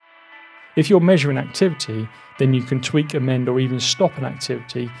If you're measuring activity, then you can tweak, amend, or even stop an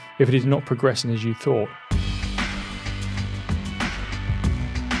activity if it is not progressing as you thought.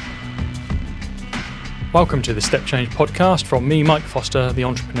 Welcome to the Step Change podcast from me, Mike Foster, the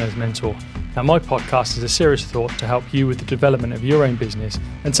Entrepreneur's Mentor. Now, my podcast is a series of thoughts to help you with the development of your own business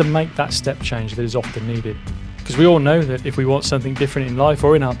and to make that step change that is often needed. Because we all know that if we want something different in life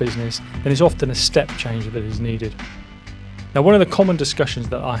or in our business, then it's often a step change that is needed. Now, one of the common discussions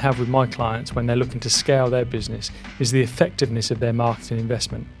that I have with my clients when they're looking to scale their business is the effectiveness of their marketing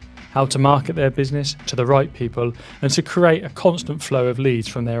investment, how to market their business to the right people and to create a constant flow of leads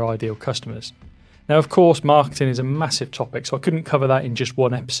from their ideal customers. Now, of course, marketing is a massive topic, so I couldn't cover that in just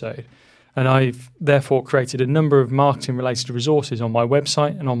one episode. And I've therefore created a number of marketing related resources on my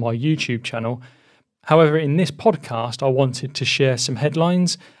website and on my YouTube channel. However, in this podcast, I wanted to share some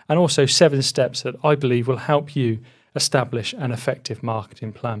headlines and also 7 steps that I believe will help you establish an effective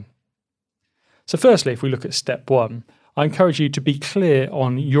marketing plan. So firstly, if we look at step 1, I encourage you to be clear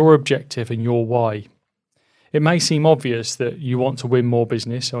on your objective and your why. It may seem obvious that you want to win more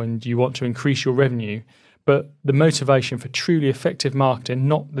business and you want to increase your revenue, but the motivation for truly effective marketing,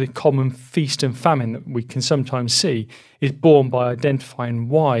 not the common feast and famine that we can sometimes see, is born by identifying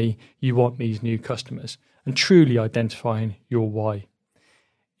why you want these new customers and truly identifying your why.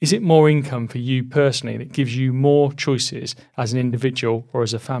 Is it more income for you personally that gives you more choices as an individual or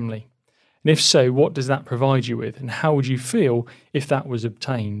as a family? And if so, what does that provide you with and how would you feel if that was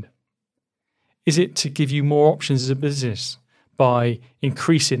obtained? Is it to give you more options as a business by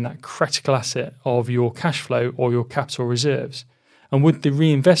increasing that critical asset of your cash flow or your capital reserves? And would the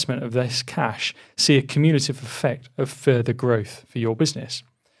reinvestment of this cash see a cumulative effect of further growth for your business?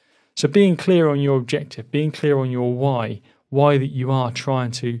 So being clear on your objective, being clear on your why that you are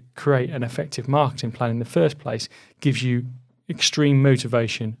trying to create an effective marketing plan in the first place gives you extreme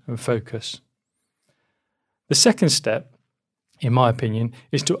motivation and focus. The second step, in my opinion,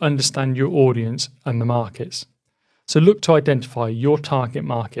 is to understand your audience and the markets. So look to identify your target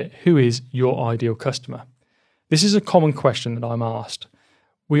market. Who is your ideal customer? This is a common question that I'm asked.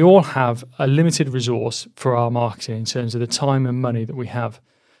 We all have a limited resource for our marketing in terms of the time and money that we have.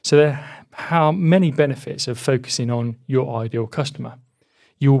 So there are many benefits of focusing on your ideal customer.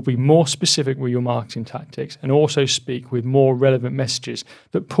 You will be more specific with your marketing tactics and also speak with more relevant messages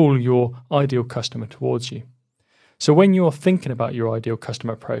that pull your ideal customer towards you. So when you're thinking about your ideal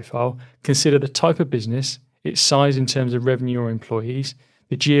customer profile, consider the type of business, its size in terms of revenue or employees,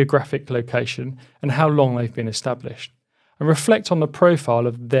 the geographic location, and how long they've been established. And reflect on the profile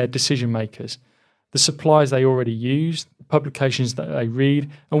of their decision makers, the suppliers they already use, the publications that they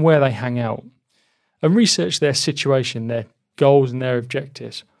read, and where they hang out. And research their situation, their goals and their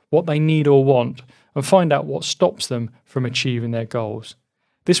objectives, what they need or want, and find out what stops them from achieving their goals.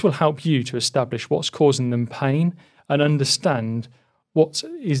 This will help you to establish what's causing them pain and understand what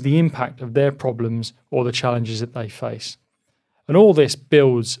is the impact of their problems or the challenges that they face. And all this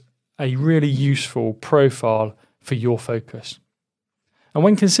builds a really useful profile for your focus. And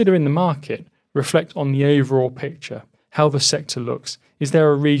when considering the market, reflect on the overall picture, how the sector looks. Is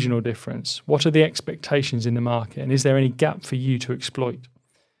there a regional difference? What are the expectations in the market? And is there any gap for you to exploit?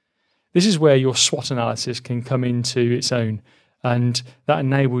 This is where your SWOT analysis can come into its own. And that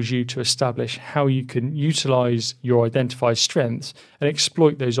enables you to establish how you can utilize your identified strengths and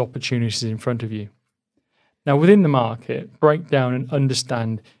exploit those opportunities in front of you. Now, within the market, break down and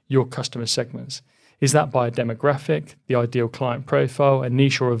understand your customer segments. Is that by a demographic, the ideal client profile, a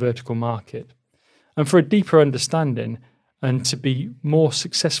niche or a vertical market? And for a deeper understanding and to be more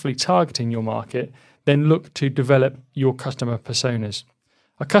successfully targeting your market, then look to develop your customer personas.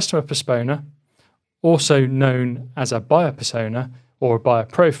 A customer persona, also known as a buyer persona or a buyer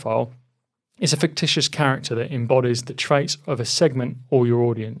profile, is a fictitious character that embodies the traits of a segment or your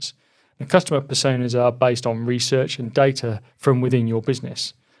audience. And customer personas are based on research and data from within your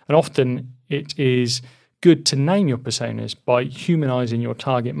business. And often it is good to name your personas by humanizing your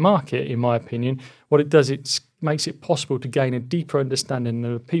target market, in my opinion. What it does, it makes it possible to gain a deeper understanding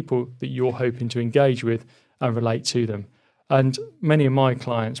of the people that you're hoping to engage with and relate to them. And many of my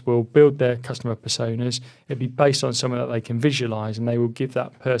clients will build their customer personas. It'll be based on someone that they can visualize, and they will give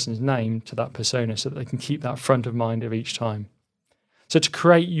that person's name to that persona so that they can keep that front of mind of each time. So to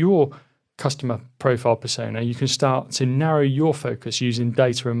create your customer profile persona, you can start to narrow your focus using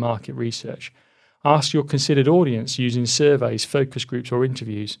data and market research. Ask your considered audience using surveys, focus groups, or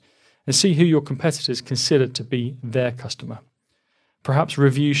interviews, and see who your competitors consider to be their customer. Perhaps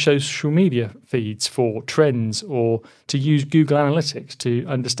review social media feeds for trends, or to use Google Analytics to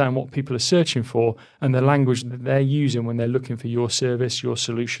understand what people are searching for and the language that they're using when they're looking for your service, your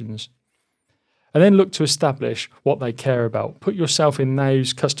solutions. And then look to establish what they care about. Put yourself in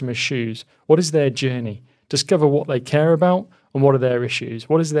those customers' shoes. What is their journey? Discover what they care about and what are their issues.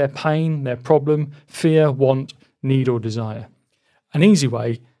 What is their pain, their problem, fear, want, need or desire? An easy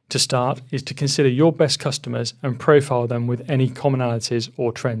way to start is to consider your best customers and profile them with any commonalities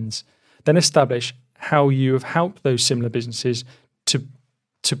or trends. Then establish how you have helped those similar businesses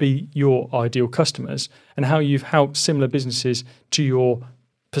to be your ideal customers and how you've helped similar businesses to your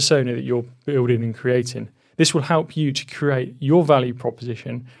persona that you're building and creating. This will help you to create your value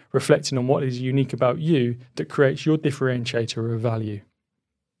proposition, reflecting on what is unique about you that creates your differentiator of value.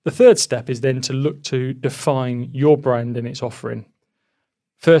 The third step is then to look to define your brand and its offering.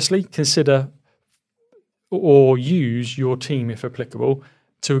 Firstly, consider or use your team, if applicable,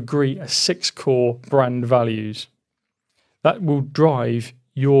 to agree a 6 core brand values that will drive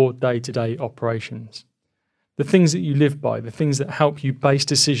your day-to-day operations. The things that you live by, the things that help you base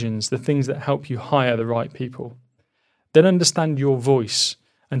decisions, the things that help you hire the right people. Then understand your voice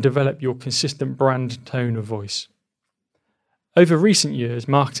and develop your consistent brand tone of voice. Over recent years,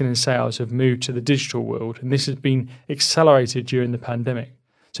 marketing and sales have moved to the digital world, and this has been accelerated during the pandemic.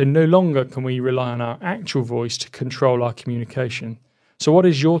 So no longer can we rely on our actual voice to control our communication. So what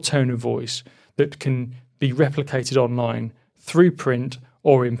is your tone of voice that can be replicated online through print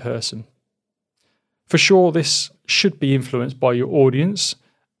or in person? For sure, this should be influenced by your audience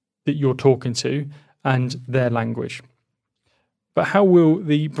that you're talking to and their language. But how will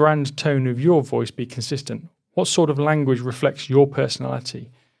the brand tone of your voice be consistent? What sort of language reflects your personality?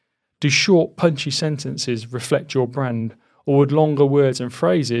 Do short, punchy sentences reflect your brand, or would longer words and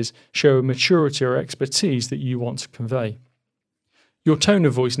phrases show a maturity or expertise that you want to convey? Your tone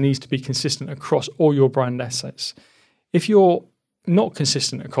of voice needs to be consistent across all your brand assets. If you're not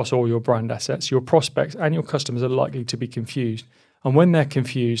consistent across all your brand assets, your prospects and your customers are likely to be confused. And when they're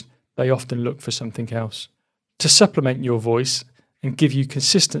confused, they often look for something else. To supplement your voice and give you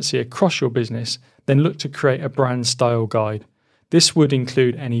consistency across your business, then look to create a brand style guide. This would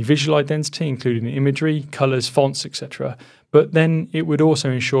include any visual identity, including imagery, colours, fonts, etc. But then it would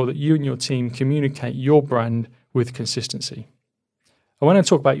also ensure that you and your team communicate your brand with consistency. And when I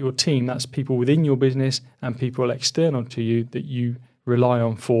talk about your team, that's people within your business and people external to you that you rely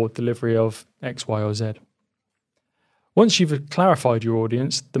on for delivery of X, Y, or Z. Once you've clarified your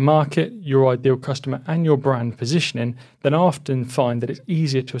audience, the market, your ideal customer, and your brand positioning, then I often find that it's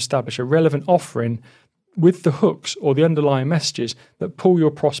easier to establish a relevant offering with the hooks or the underlying messages that pull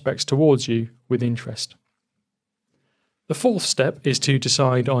your prospects towards you with interest. The fourth step is to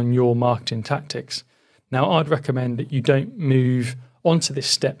decide on your marketing tactics. Now, I'd recommend that you don't move onto this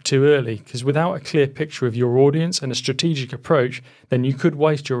step too early, because without a clear picture of your audience and a strategic approach, then you could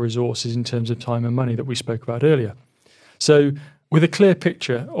waste your resources in terms of time and money that we spoke about earlier. So with a clear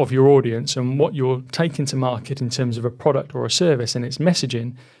picture of your audience and what you're taking to market in terms of a product or a service and its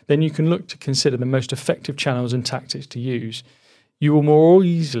messaging, then you can look to consider the most effective channels and tactics to use. You will more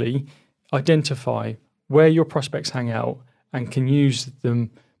easily identify where your prospects hang out and can use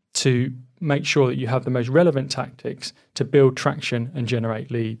them to make sure that you have the most relevant tactics to build traction and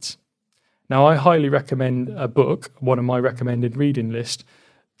generate leads. Now, I highly recommend a book, one of my recommended reading list,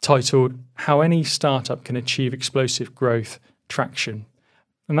 titled How Any Startup Can Achieve Explosive Growth Traction.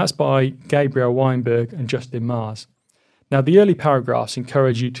 And that's by Gabriel Weinberg and Justin Mars. Now, the early paragraphs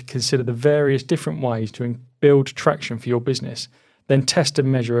encourage you to consider the various different ways to build traction for your business, then test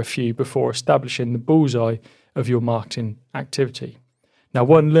and measure a few before establishing the bullseye of your marketing activity. Now,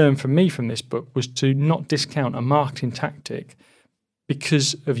 one learned from me from this book was to not discount a marketing tactic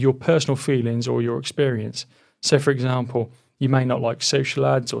because of your personal feelings or your experience. So, for example, you may not like social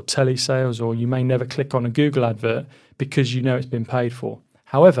ads or telesales, or you may never click on a Google advert because you know it's been paid for.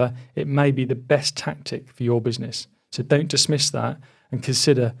 However, it may be the best tactic for your business. So don't dismiss that and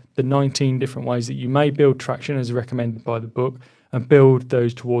consider the 19 different ways that you may build traction as recommended by the book and build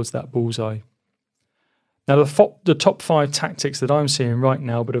those towards that bullseye. Now, the top 5 tactics that I'm seeing right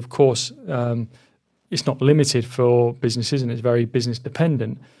now, but of course, it's not limited for businesses and it's very business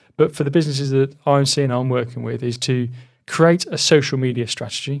dependent. But for the businesses that I'm seeing, I'm working with, is to create a social media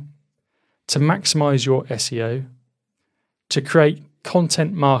strategy, to maximize your SEO, to create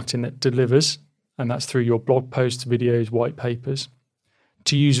content marketing that delivers, and that's through your blog posts, videos, white papers,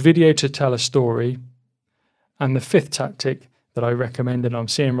 to use video to tell a story. And the 5th tactic that I recommend and I'm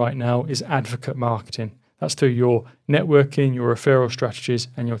seeing right now is advocate marketing. That's through your networking, your referral strategies,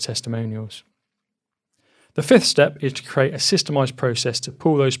 and your testimonials. The 5th step is to create a systemized process to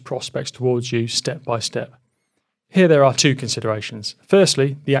pull those prospects towards you step by step. Here there are 2 considerations.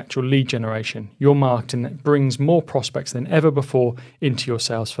 Firstly, the actual lead generation, your marketing that brings more prospects than ever before into your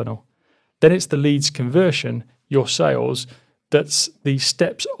sales funnel. Then it's the leads conversion, your sales, that's the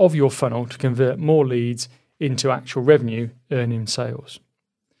steps of your funnel to convert more leads into actual revenue earning sales.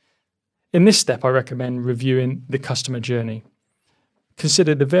 In this step, I recommend reviewing the customer journey.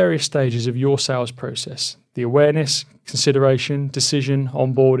 Consider the various stages of your sales process: the awareness, consideration, decision,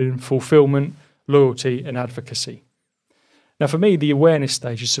 onboarding, fulfillment, loyalty, and advocacy. Now, for me, the awareness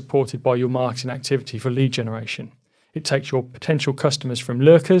stage is supported by your marketing activity for lead generation. It takes your potential customers from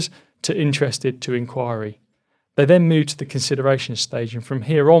lurkers to interested to inquiry. They then move to the consideration stage, and from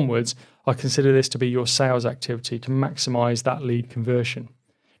here onwards, I consider this to be your sales activity to maximise that lead conversion.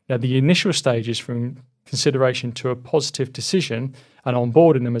 Now, the initial stages from consideration to a positive decision and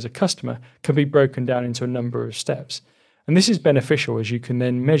onboarding them as a customer can be broken down into a number of steps. And this is beneficial as you can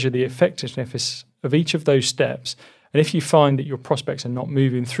then measure the effectiveness of each of those steps. And if you find that your prospects are not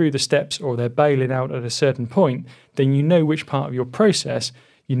moving through the steps or they're bailing out at a certain point, then you know which part of your process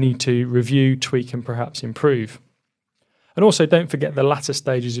you need to review, tweak, and perhaps improve. And also, don't forget the latter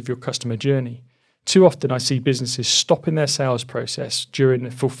stages of your customer journey. Too often I see businesses stopping their sales process during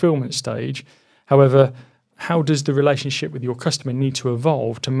the fulfillment stage. However, how does the relationship with your customer need to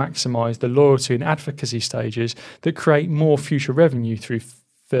evolve to maximise the loyalty and advocacy stages that create more future revenue through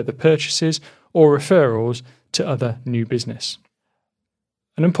further purchases or referrals to other new business?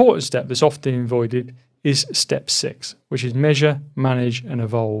 An important step that's often avoided is step 6, which is measure, manage, and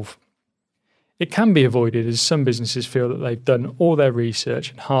evolve. It can be avoided as some businesses feel that they've done all their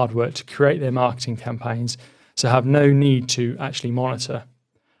research and hard work to create their marketing campaigns, so have no need to actually monitor.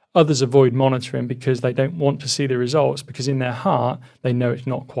 Others avoid monitoring because they don't want to see the results, because in their heart they know it's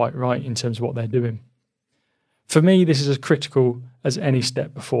not quite right in terms of what they're doing. For me, this is as critical as any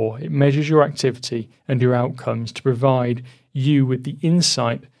step before. It measures your activity and your outcomes to provide you with the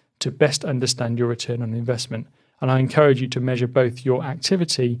insight to best understand your return on investment. And I encourage you to measure both your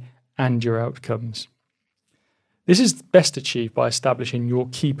activity and your outcomes. This is best achieved by establishing your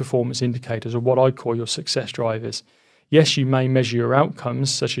key performance indicators, or what I call your success drivers. Yes, you may measure your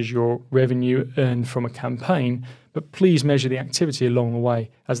outcomes, such as your revenue earned from a campaign, but please measure the activity along the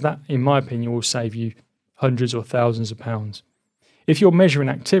way, as that, in my opinion, will save you hundreds or thousands of pounds. If you're measuring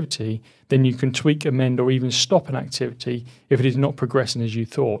activity, then you can tweak, amend, or even stop an activity if it is not progressing as you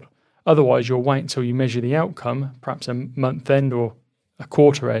thought. Otherwise, you'll wait until you measure the outcome, perhaps a month end or a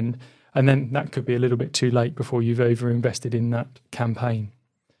quarter end, and then that could be a little bit too late before you've over-invested in that campaign.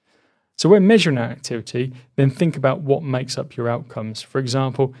 So when measuring an activity, then think about what makes up your outcomes. For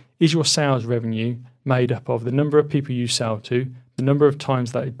example, is your sales revenue made up of the number of people you sell to, the number of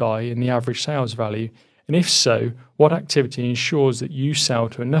times that they buy, and the average sales value? And if so, what activity ensures that you sell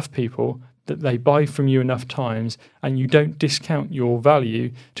to enough people, that they buy from you enough times, and you don't discount your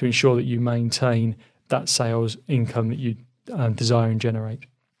value to ensure that you maintain that sales income that you desire and generate?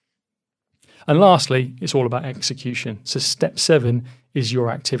 And lastly, it's all about execution. So step 7 is your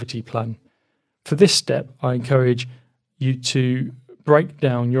activity plan. For this step, I encourage you to break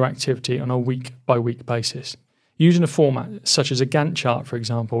down your activity on a week-by-week basis. Using a format such as a Gantt chart, for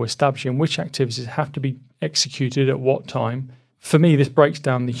example, establishing which activities have to be executed at what time. For me, this breaks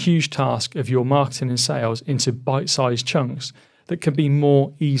down the huge task of your marketing and sales into bite-sized chunks that can be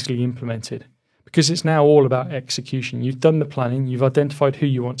more easily implemented. Because it's now all about execution. You've done the planning, you've identified who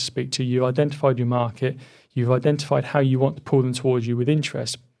you want to speak to, you've identified your market, you've identified how you want to pull them towards you with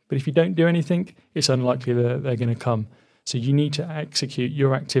interest. But if you don't do anything, it's unlikely that they're going to come. So you need to execute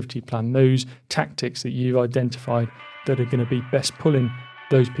your activity plan, those tactics that you've identified that are going to be best pulling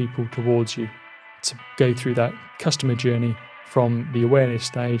those people towards you to go through that customer journey from the awareness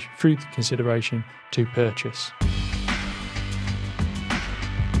stage through the consideration to purchase.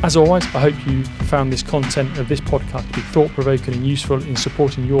 As always, I hope you found this content of this podcast to be thought-provoking and useful in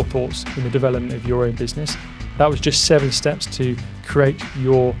supporting your thoughts in the development of your own business. That was just 7 steps to create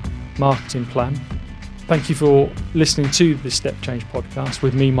your marketing plan. Thank you for listening to the Step Change podcast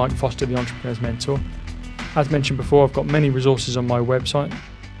with me, Mike Foster, the Entrepreneur's Mentor. As mentioned before, I've got many resources on my website,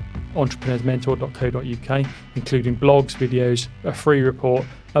 entrepreneursmentor.co.uk, including blogs, videos, a free report,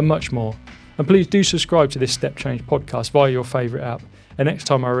 and much more. And please do subscribe to this Step Change podcast via your favourite app. And next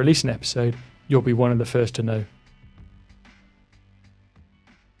time I release an episode, you'll be one of the first to know.